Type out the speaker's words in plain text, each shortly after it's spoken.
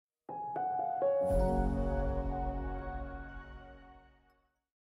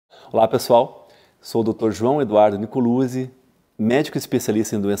Olá pessoal, sou o Dr. João Eduardo Nicoluzzi, médico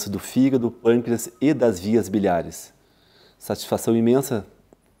especialista em doenças do fígado, pâncreas e das vias biliares. Satisfação imensa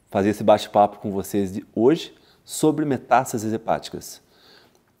fazer esse bate-papo com vocês de hoje sobre metástases hepáticas.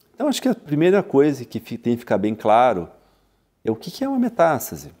 Então acho que a primeira coisa que tem que ficar bem claro é o que é uma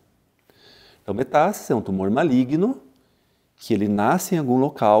metástase. Então metástase é um tumor maligno que ele nasce em algum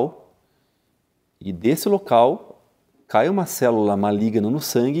local e desse local cai uma célula maligna no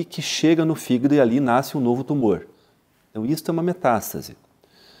sangue que chega no fígado e ali nasce um novo tumor. Então isso é uma metástase.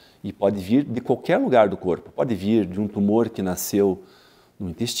 E pode vir de qualquer lugar do corpo. Pode vir de um tumor que nasceu no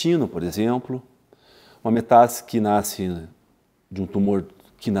intestino, por exemplo. Uma metástase que nasce de um tumor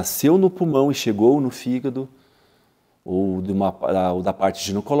que nasceu no pulmão e chegou no fígado. Ou da parte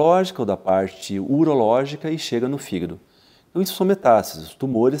ginecológica ou da parte urológica e chega no fígado. Então isso são metástases,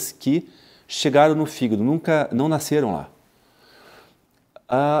 tumores que chegaram no fígado, não nasceram lá.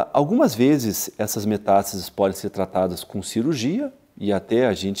 Algumas vezes essas metástases podem ser tratadas com cirurgia e até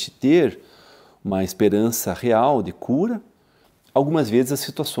a gente ter uma esperança real de cura. Algumas vezes as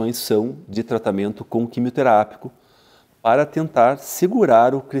situações são de tratamento com quimioterápico para tentar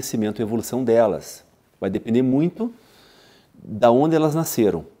segurar o crescimento e evolução delas. Vai depender muito de onde elas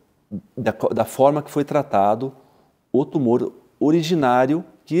nasceram, da forma que foi tratado o tumor originário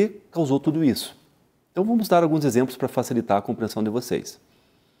que causou tudo isso. Então vamos dar alguns exemplos para facilitar a compreensão de vocês.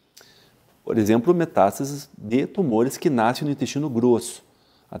 Por exemplo, metástases de tumores que nascem no intestino grosso.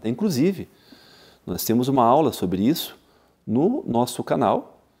 Até inclusive, nós temos uma aula sobre isso no nosso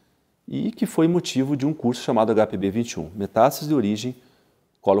canal e que foi motivo de um curso chamado HPB-21, Metástases de Origem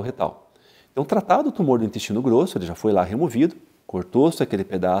Coloretal. Então, tratado o tumor do intestino grosso, ele já foi lá removido, cortou-se aquele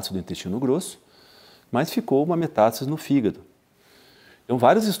pedaço do intestino grosso, mas ficou uma metástase no fígado. Então,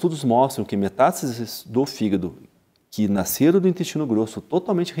 vários estudos mostram que metástases do fígado que nasceram do intestino grosso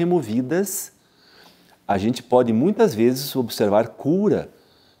totalmente removidas, a gente pode muitas vezes observar cura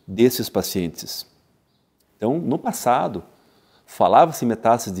desses pacientes. Então, no passado, falava-se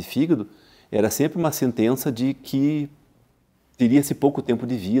metástase de fígado, era sempre uma sentença de que teria-se pouco tempo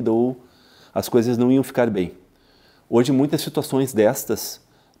de vida ou as coisas não iam ficar bem. Hoje, muitas situações destas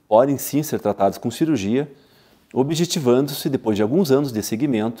podem sim ser tratadas com cirurgia, objetivando-se, depois de alguns anos de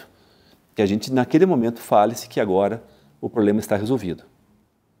seguimento, que a gente naquele momento fale-se que agora o problema está resolvido.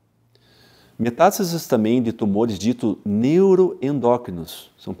 Metástases também de tumores ditos neuroendócrinos.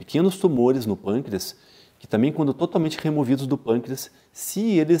 São pequenos tumores no pâncreas que também, quando totalmente removidos do pâncreas,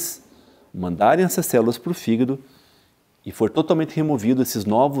 se eles mandarem essas células para o fígado e for totalmente removido esses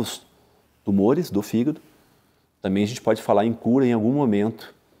novos tumores do fígado, também a gente pode falar em cura em algum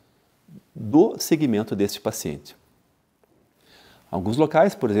momento do segmento deste paciente. Alguns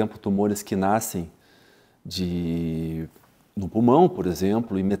locais, por exemplo, tumores que nascem no pulmão, por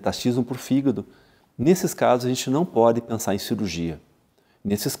exemplo, e metastizam por fígado, nesses casos a gente não pode pensar em cirurgia.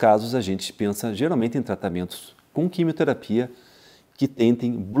 Nesses casos a gente pensa geralmente em tratamentos com quimioterapia que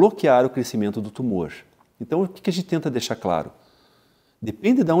tentem bloquear o crescimento do tumor. Então o que a gente tenta deixar claro?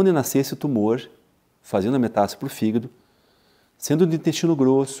 Depende de onde nascer esse tumor, fazendo a metástase para o fígado, sendo do intestino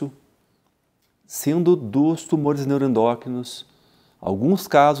grosso, sendo dos tumores neuroendócrinos, alguns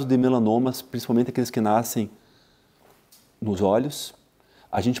casos de melanomas, principalmente aqueles que nascem nos olhos,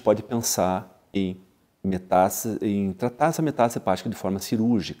 a gente pode pensar em tratar essa metástase hepática de forma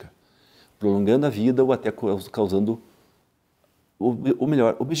cirúrgica, prolongando a vida ou até causando, ou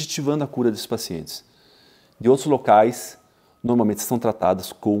melhor, objetivando a cura desses pacientes. De outros locais, normalmente são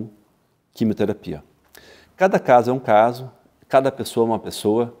tratados com quimioterapia. Cada caso é um caso, cada pessoa é uma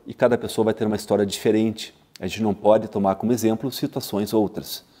pessoa e cada pessoa vai ter uma história diferente. A gente não pode tomar como exemplo situações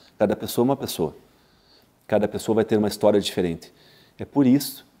outras. Cada pessoa é uma pessoa. Cada pessoa vai ter uma história diferente. É por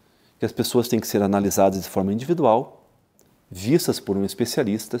isso que as pessoas têm que ser analisadas de forma individual, vistas por um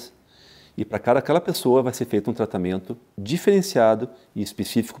especialista, e para aquela pessoa vai ser feito um tratamento diferenciado e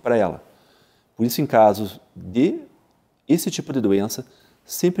específico para ela. Por isso, em casos de esse tipo de doença,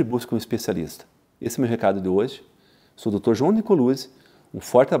 sempre busque um especialista. Esse é o meu recado de hoje. Sou o Dr. João Nicoluzzi, um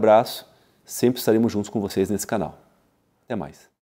forte abraço, sempre estaremos juntos com vocês nesse canal. Até mais.